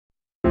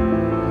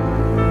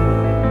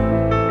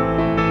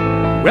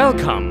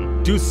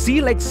Welcome to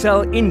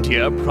SEALEXCEL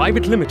India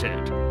Private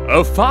Limited,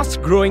 a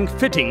fast-growing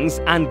fittings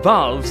and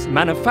valves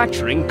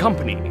manufacturing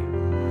company.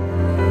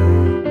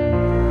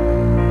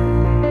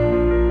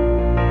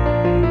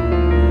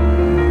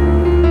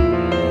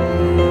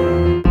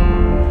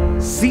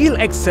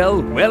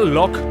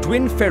 SEALEXCEL-WellLok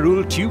twin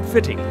ferrule tube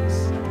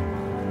fittings.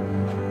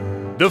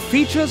 The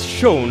features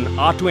shown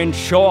are to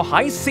ensure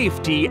high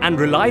safety and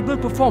reliable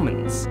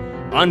performance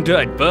under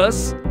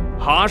adverse,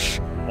 harsh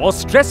or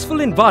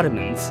stressful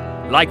environments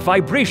like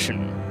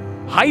vibration,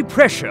 high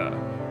pressure,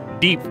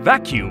 deep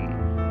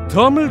vacuum,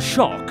 thermal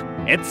shock,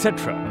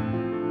 etc.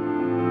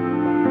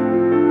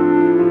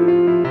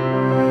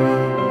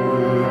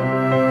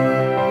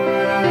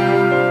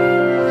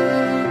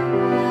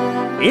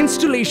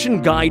 Installation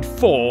Guide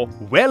for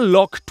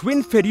WellLok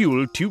twin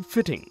ferrule tube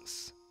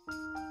fittings.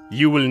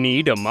 You will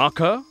need a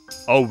marker,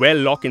 a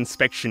WellLok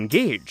inspection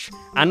gauge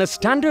and a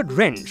standard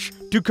wrench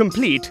to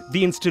complete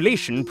the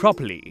installation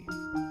properly.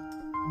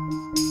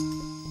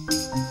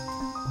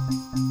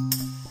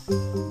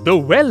 The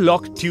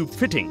WellLok tube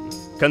fitting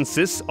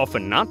consists of a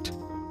nut,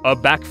 a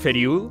back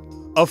ferrule,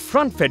 a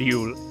front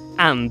ferrule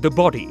and the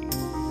body.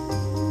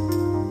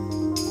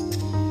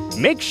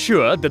 Make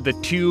sure that the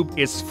tube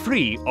is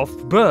free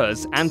of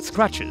burrs and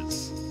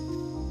scratches.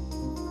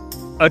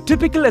 A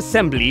typical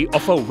assembly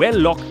of a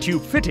WellLok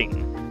tube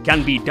fitting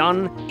can be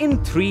done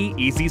in 3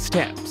 easy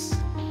steps.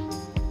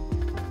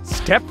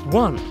 Step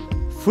 1.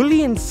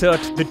 Fully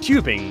insert the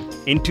tubing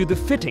into the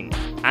fitting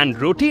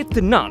and rotate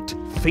the nut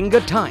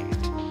finger tight.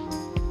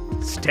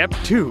 Step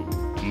 2.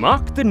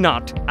 Mark the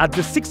nut at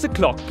the 6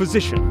 o'clock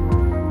position.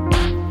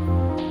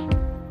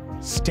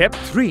 Step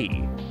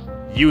 3.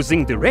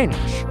 Using the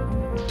wrench,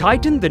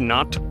 tighten the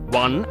nut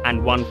 1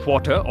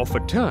 1/4 of a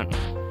turn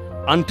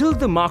until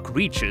the mark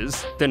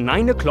reaches the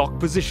 9 o'clock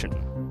position.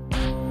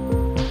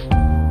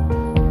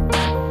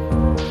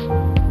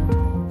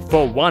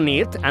 For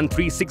 1/8 and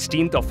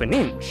 3/16 of an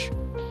inch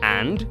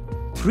and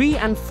 3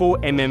 and 4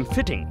 mm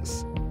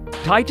fittings,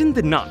 tighten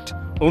the nut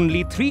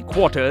only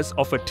 3/4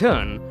 of a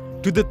turn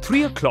to the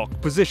 3 o'clock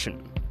position.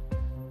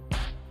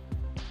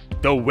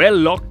 The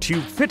WellLok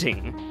tube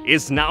fitting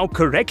is now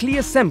correctly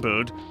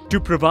assembled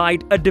to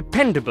provide a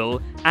dependable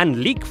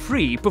and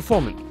leak-free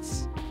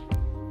performance.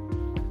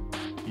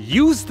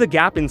 Use the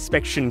gap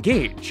inspection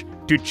gauge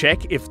to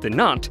check if the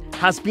nut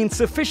has been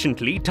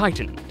sufficiently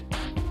tightened.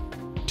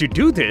 To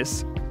do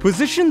this,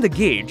 position the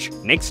gauge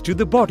next to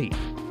the body.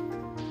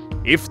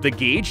 If the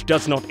gauge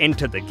does not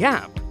enter the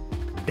gap,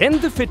 then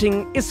the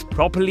fitting is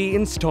properly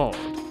installed.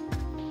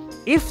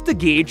 If the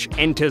gauge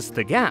enters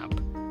the gap,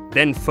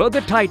 then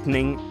further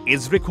tightening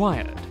is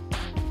required.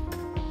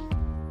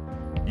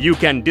 You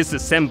can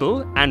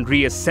disassemble and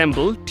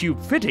reassemble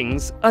tube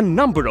fittings a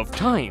number of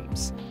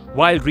times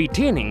while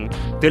retaining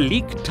the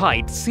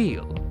leak-tight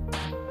seal.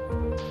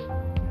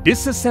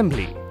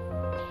 Disassembly.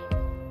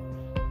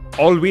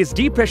 Always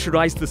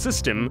depressurize the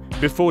system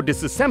before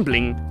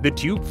disassembling the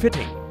tube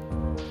fitting.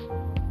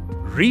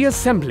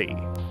 Reassembly.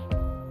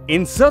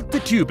 Insert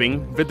the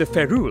tubing with the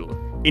ferrule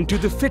into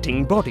the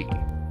fitting body.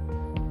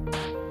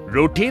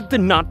 Rotate the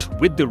nut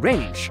with the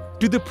wrench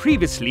to the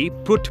previously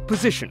put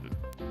position.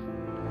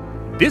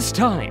 This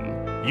time,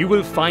 you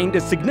will find a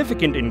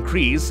significant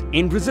increase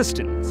in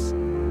resistance.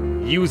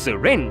 Use a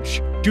wrench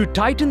to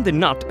tighten the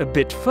nut a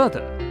bit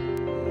further.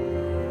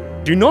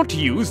 Do not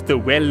use the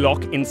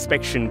WellLok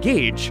inspection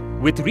gauge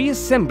with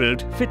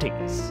reassembled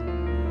fittings.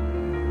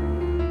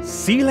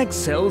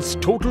 SEALEXCEL's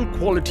total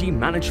quality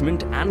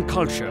management and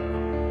culture,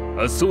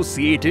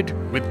 associated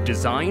with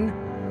design,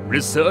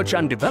 research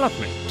and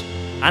development,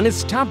 and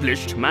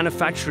established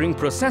manufacturing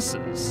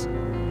processes,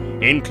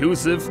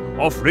 inclusive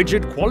of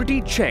rigid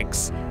quality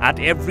checks at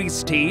every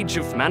stage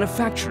of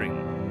manufacturing,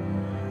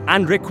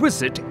 and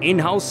requisite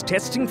in-house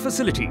testing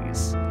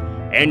facilities,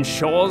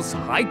 ensures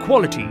high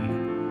quality,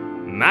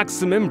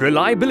 maximum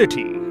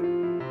reliability,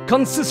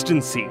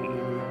 consistency,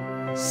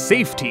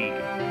 safety,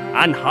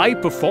 and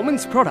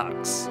high-performance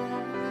products,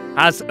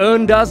 has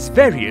earned us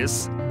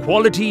various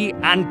quality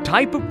and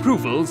type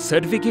approval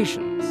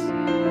certifications.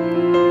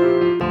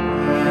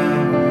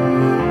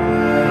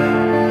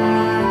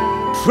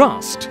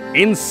 Trust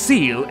in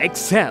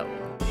SEALEXCEL.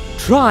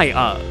 Try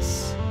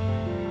us.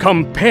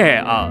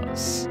 Compare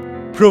us.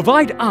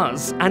 Provide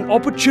us an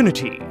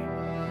opportunity.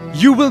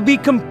 You will be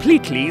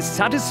completely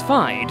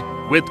satisfied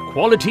with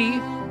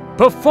quality,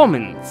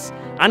 performance,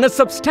 and a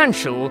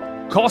substantial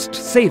cost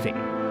saving.